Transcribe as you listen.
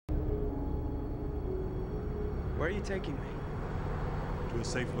Where are you taking me? To a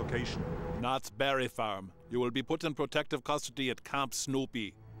safe location. Knott's Berry Farm. You will be put in protective custody at Camp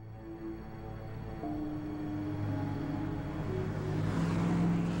Snoopy.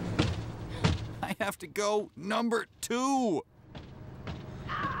 I have to go number 2.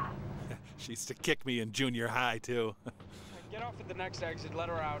 She used to kick me in junior high, too. Get off at the next exit. Let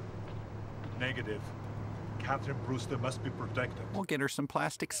her out. Negative. Catherine Brewster must be protected. We'll get her some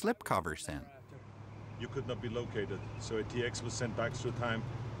plastic slip covers then. You could not be located, so a TX was sent back through time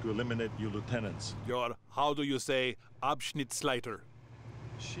to eliminate your lieutenants. Your, how do you say, Abschnittsleiter?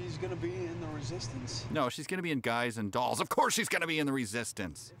 She's gonna be in the Resistance? No, she's gonna be in Guys and Dolls. Of course she's gonna be in the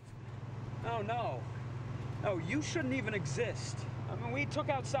Resistance. Oh, no. No, you shouldn't even exist. I mean, we took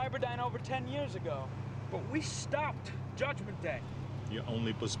out Cyberdyne over 10 years ago, but we stopped Judgment Day. You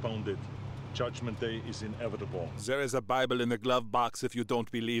only postponed it. Judgment Day is inevitable. There is a Bible in the glove box if you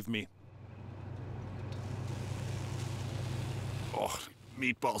don't believe me. Oh,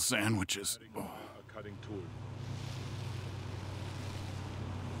 meatball sandwiches. Oh. A cutting tool.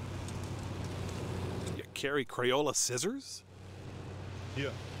 You carry Crayola scissors?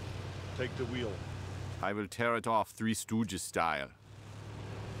 Here, take the wheel. I will tear it off Three Stooges style.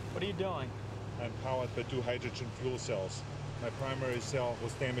 What are you doing? I'm powered by 2 hydrogen fuel cells. My primary cell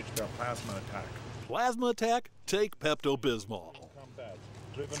was damaged by a plasma attack. Plasma attack? Take Pepto-Bismol. Combat,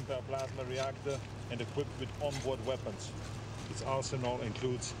 driven by a plasma reactor and equipped with onboard weapons. Its arsenal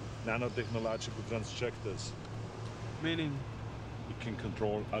includes nanotechnological constructors. Meaning? It can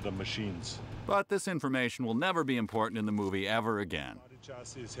control other machines. But this information will never be important in the movie ever again. The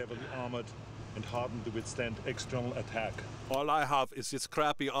chassis is heavily armored and hardened to withstand external attack. All I have is this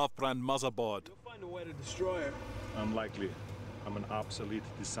crappy off-brand motherboard. You'll find a way to destroy her. Unlikely. I'm an obsolete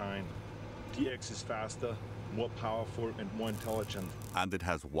design. TX is faster, more powerful, and more intelligent. And it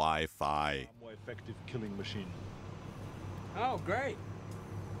has Wi-Fi. A more effective killing machine. Oh, great.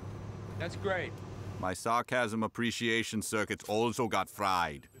 That's great. My sarcasm appreciation circuits also got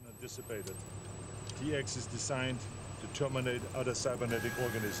fried. Been anticipated. TX is designed to terminate other cybernetic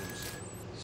organisms.